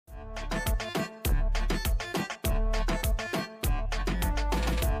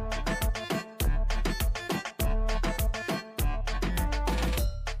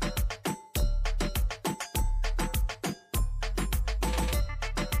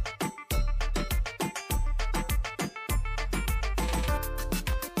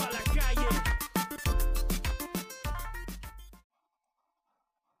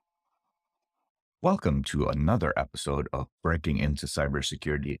Welcome to another episode of Breaking into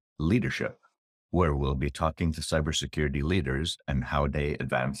Cybersecurity Leadership, where we'll be talking to cybersecurity leaders and how they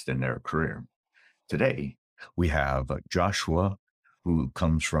advanced in their career. Today, we have Joshua, who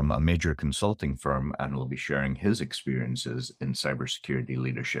comes from a major consulting firm and will be sharing his experiences in cybersecurity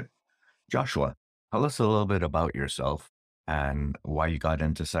leadership. Joshua, tell us a little bit about yourself and why you got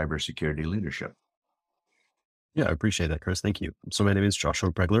into cybersecurity leadership. Yeah, I appreciate that, Chris. Thank you. So my name is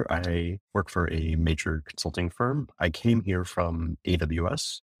Joshua Bregler. I work for a major consulting firm. I came here from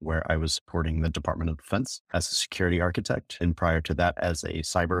AWS, where I was supporting the Department of Defense as a security architect, and prior to that, as a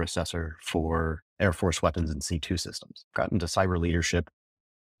cyber assessor for Air Force weapons and C2 systems. Got into cyber leadership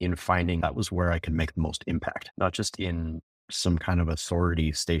in finding that was where I could make the most impact, not just in some kind of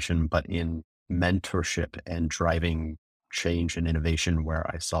authority station, but in mentorship and driving change and innovation where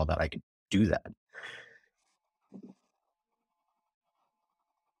I saw that I could do that.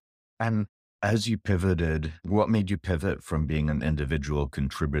 And as you pivoted, what made you pivot from being an individual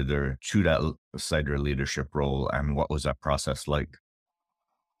contributor to that cider leadership role? And what was that process like?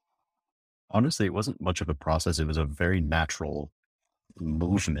 Honestly, it wasn't much of a process. It was a very natural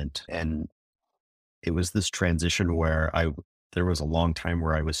movement. And it was this transition where there was a long time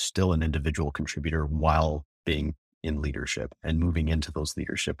where I was still an individual contributor while being in leadership and moving into those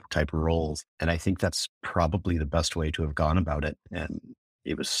leadership type roles. And I think that's probably the best way to have gone about it. And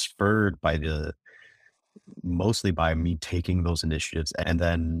it was spurred by mostly by me taking those initiatives and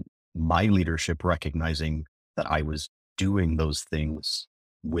then my leadership recognizing that I was doing those things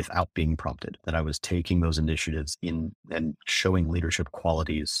without being prompted, that I was taking those initiatives in and showing leadership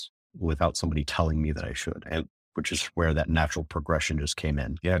qualities without somebody telling me that I should, and which is where that natural progression just came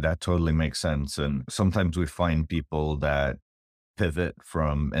in. Yeah, that totally makes sense. And sometimes we find people that pivot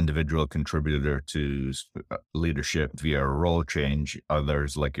from individual contributor to leadership via a role change.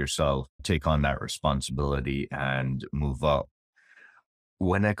 Others, like yourself, take on that responsibility and move up.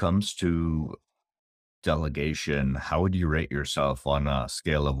 When it comes to delegation, how would you rate yourself on a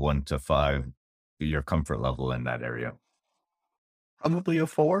scale of 1 to 5, your comfort level in that area? Probably a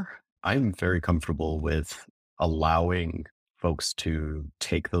 4. I'm very comfortable with allowing folks to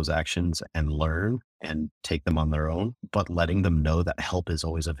take those actions and learn and take them on their own, but letting them know that help is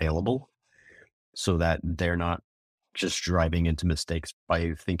always available so that they're not just driving into mistakes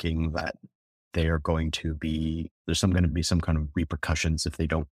by thinking that there's going to be some kind of repercussions if they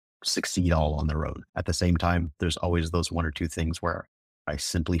don't succeed all on their own. At the same time, there's always those one or two things where I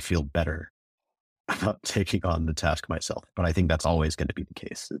simply feel better about taking on the task myself. But I think that's always going to be the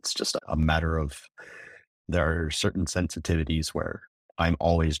case. It's just a matter of there are certain sensitivities where I'm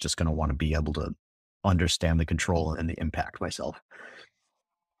always just going to want to be able to understand the control and the impact myself.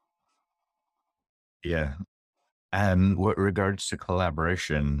 Yeah. And with regards to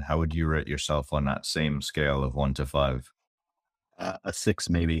collaboration, how would you rate yourself on that same scale of 1 to 5? A 6,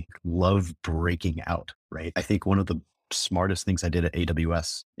 maybe. Love breaking out, right? I think one of the smartest things I did at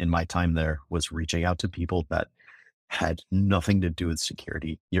AWS in my time there was reaching out to people that had nothing to do with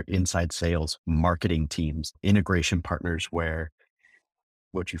security, your inside sales, marketing teams, integration partners, where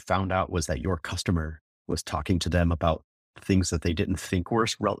what you found out was that your customer was talking to them about things that they didn't think were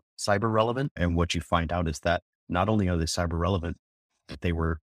cyber relevant. And what you find out is that not only are they cyber relevant, but they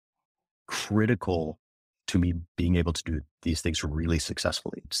were critical to me being able to do these things really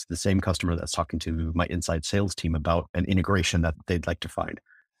successfully. It's the same customer that's talking to my inside sales team about an integration that they'd like to find,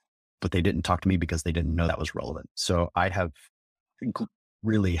 but they didn't talk to me because they didn't know that was relevant. So I have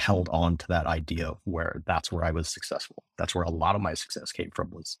really held on to that idea where that's where I was successful. That's where a lot of my success came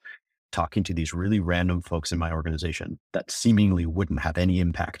from, was talking to these really random folks in my organization that seemingly wouldn't have any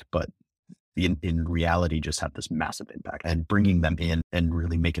impact, but in reality just have this massive impact, and bringing them in and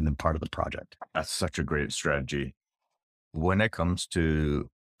really making them part of the project. That's such a great strategy. When it comes to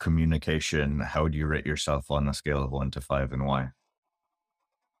communication, how would you rate yourself on a scale of 1 to 5 and why?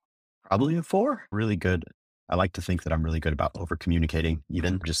 Probably a 4. Really good. I like to think that I'm really good about over communicating,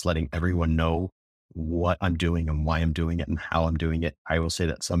 even just letting everyone know what I'm doing and why I'm doing it and how I'm doing it. I will say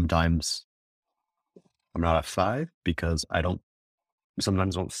that sometimes I'm not a 5 because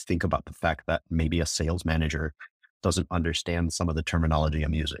sometimes don't think about the fact that maybe a sales manager doesn't understand some of the terminology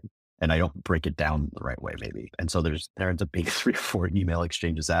I'm using, and I don't break it down the right way, maybe. And so there ends up being 3 or 4 email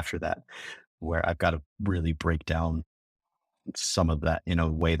exchanges after that where I've got to really break down some of that in a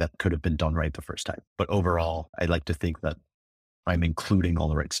way that could have been done right the first time. But overall, I like to think that I'm including all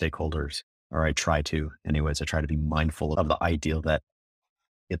the right stakeholders, or I try to. Anyways, I try to be mindful of the ideal that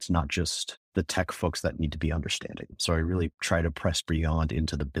it's not just the tech folks that need to be understanding. So I really try to press beyond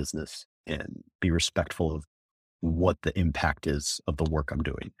into the business and be respectful of what the impact is of the work I'm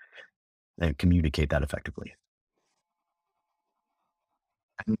doing. and communicate that effectively.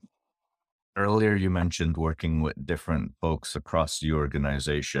 And earlier, you mentioned working with different folks across the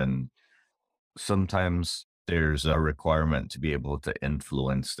organization. Sometimes there's a requirement to be able to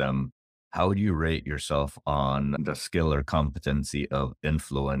influence them. How do you rate yourself on the skill or competency of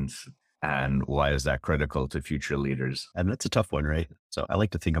influence? And why is that critical to future leaders? And that's a tough one, right? So I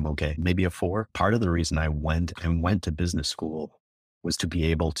like to think I'm okay. Maybe a 4. Part of the reason I went to business school was to be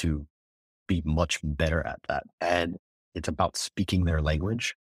able to be much better at that. And it's about speaking their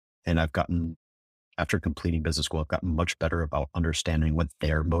language. And after completing business school, I've gotten much better about understanding what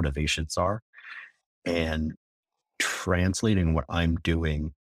their motivations are and translating what I'm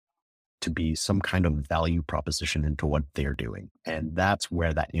doing to be some kind of value proposition into what they're doing. And that's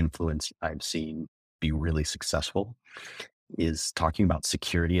where that influence I've seen be really successful, is talking about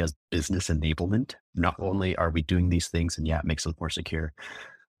security as business enablement. Not only are we doing these things and yeah, it makes us more secure,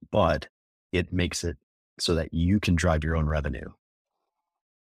 but it makes it so that you can drive your own revenue.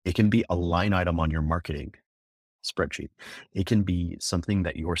 It can be a line item on your marketing spreadsheet. It can be something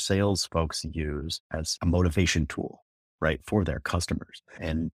that your sales folks use as a motivation tool, right, for their customers,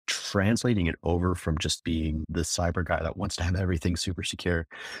 and translating it over from just being the cyber guy that wants to have everything super secure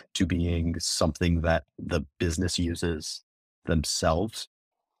to being something that the business uses themselves,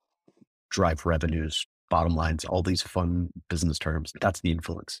 drive revenues, bottom lines, all these fun business terms. That's the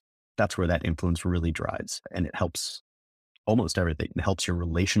influence. That's where that influence really drives. And it helps almost everything. It helps your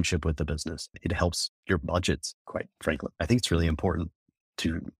relationship with the business. It helps your budgets, quite frankly. I think it's really important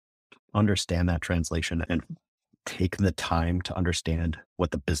to understand that translation and take the time to understand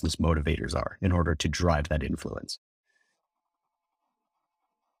what the business motivators are in order to drive that influence.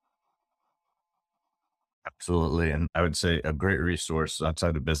 Absolutely. And I would say a great resource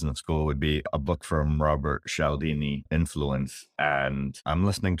outside of business school would be a book from Robert Cialdini, Influence. And I'm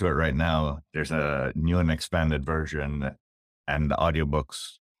listening to it right now. There's a new and expanded version, and the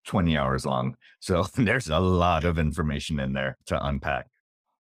audiobook's 20 hours long. So there's a lot of information in there to unpack.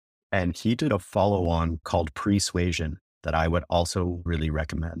 And he did a follow on called Persuasion that I would also really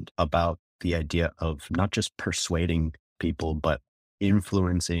recommend, about the idea of not just persuading people, but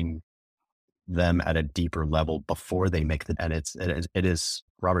influencing them at a deeper level before they make and it is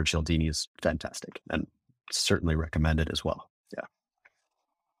Robert Cialdini is fantastic and certainly recommend it as well.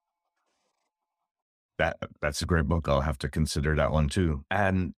 Yeah. That's a great book. I'll have to consider that one too.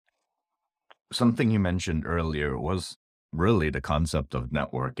 And something you mentioned earlier was really the concept of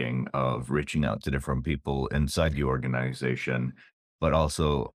networking, of reaching out to different people inside the organization, but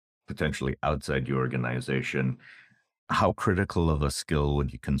also potentially outside the organization. How critical of a skill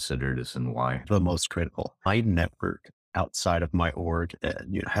would you consider this, and why? The most critical. My network outside of my org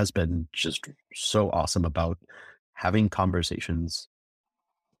has been just so awesome about having conversations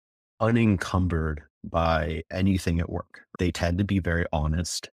unencumbered by anything at work. They tend to be very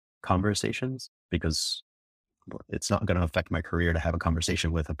honest conversations because it's not going to affect my career to have a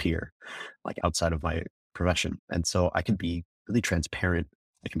conversation with a peer, like outside of my profession. And so I can be really transparent.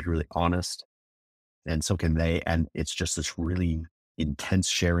 I can be really honest, and so can they. And it's just this really intense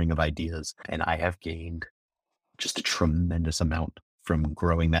sharing of ideas. And I have gained just a tremendous amount from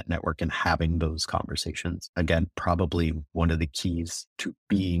growing that network and having those conversations. Again, probably one of the keys to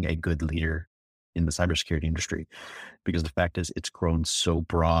being a good leader in the cybersecurity industry, because the fact is it's grown so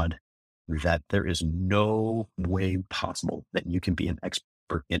broad that there is no way possible that you can be an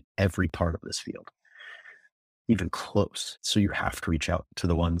expert in every part of this field, even close. So you have to reach out to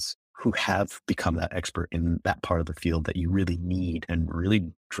the ones who have become that expert in that part of the field that you really need, and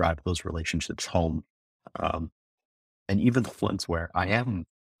really drive those relationships home. And even the ones where I am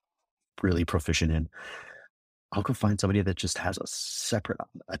really proficient in, I'll go find somebody that just has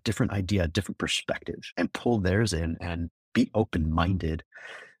a different idea, a different perspective, and pull theirs in and be open-minded,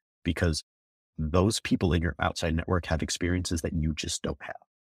 because those people in your outside network have experiences that you just don't have.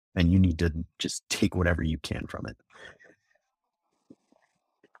 And you need to just take whatever you can from it.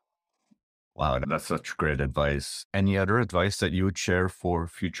 Wow, that's such great advice. Any other advice that you would share for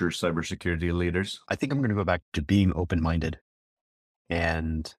future cybersecurity leaders? I think I'm going to go back to being open-minded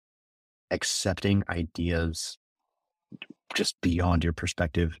and accepting ideas just beyond your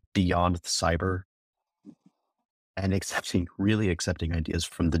perspective, beyond the cyber, and really accepting ideas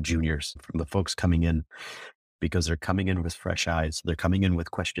from the juniors, from the folks coming in, because they're coming in with fresh eyes. They're coming in with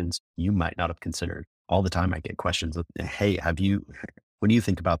questions you might not have considered. All the time I get questions of, hey, what do you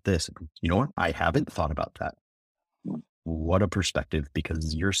think about this? You know what? I haven't thought about that. What a perspective,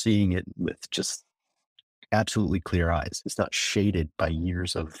 because you're seeing it with just absolutely clear eyes. It's not shaded by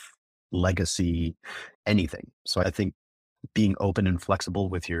years of legacy, anything. So I think being open and flexible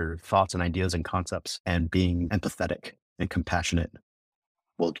with your thoughts and ideas and concepts and being empathetic and compassionate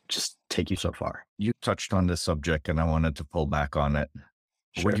will just take you so far. You touched on this subject and I wanted to pull back on it.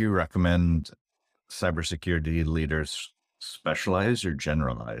 Would Sure. you recommend cybersecurity leaders specialize or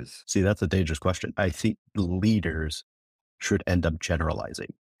generalize? See, that's a dangerous question. I think leaders should end up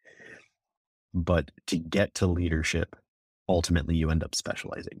generalizing, but to get to leadership, ultimately you end up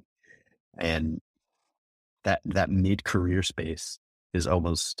specializing. And that mid-career space is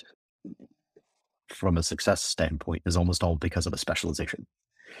almost, from a success standpoint, is almost all because of a specialization.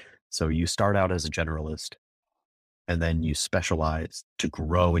 So you start out as a generalist and then you specialize to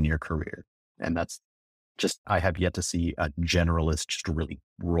grow in your career. And that's just, I have yet to see a generalist just really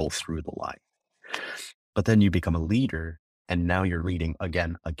roll through the line. But then you become a leader and now you're leading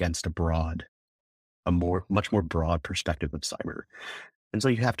again against much more broad perspective of cyber. And so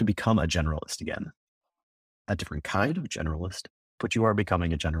you have to become a generalist again, a different kind of generalist, but you are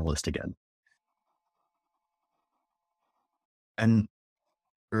becoming a generalist again. And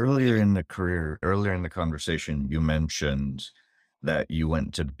earlier in the conversation, you mentioned that you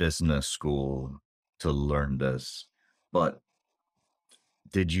went to business school to learn this, but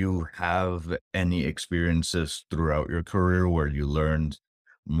did you have any experiences throughout your career where you learned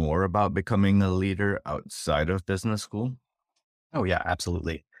more about becoming a leader outside of business school? Oh yeah,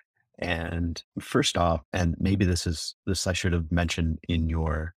 absolutely. And first off, and maybe this I should have mentioned in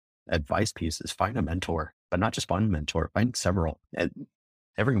your advice piece, is find a mentor, but not just one mentor, find several. And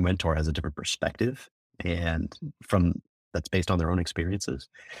every mentor has a different perspective and from that's based on their own experiences.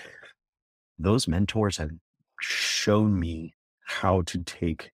 Those mentors have shown me how to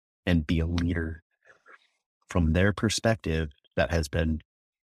take and be a leader from their perspective that has been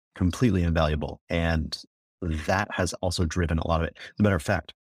completely invaluable. And that has also driven a lot of it. As a matter of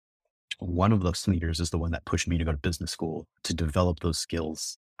fact, one of those leaders is the one that pushed me to go to business school to develop those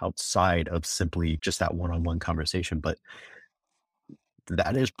skills outside of simply just that one-on-one conversation. But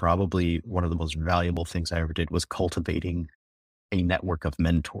that is probably one of the most valuable things I ever did, was cultivating a network of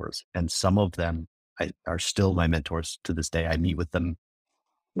mentors. And some of them are still my mentors to this day. I meet with them,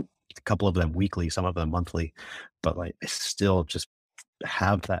 a couple of them weekly, some of them monthly, but like I still just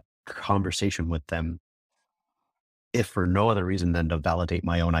have that conversation with them, if for no other reason than to validate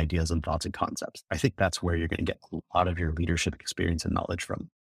my own ideas and thoughts and concepts. I think that's where you're going to get a lot of your leadership experience and knowledge from.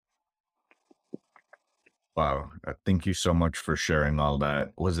 Wow. Thank you so much for sharing all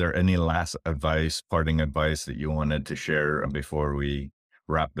that. Was there any last advice, parting advice that you wanted to share before we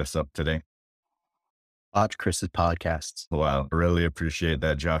wrap this up today? Watch Chris's podcasts. Wow. Really appreciate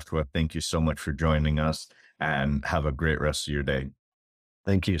that, Joshua. Thank you so much for joining us and have a great rest of your day.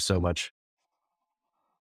 Thank you so much.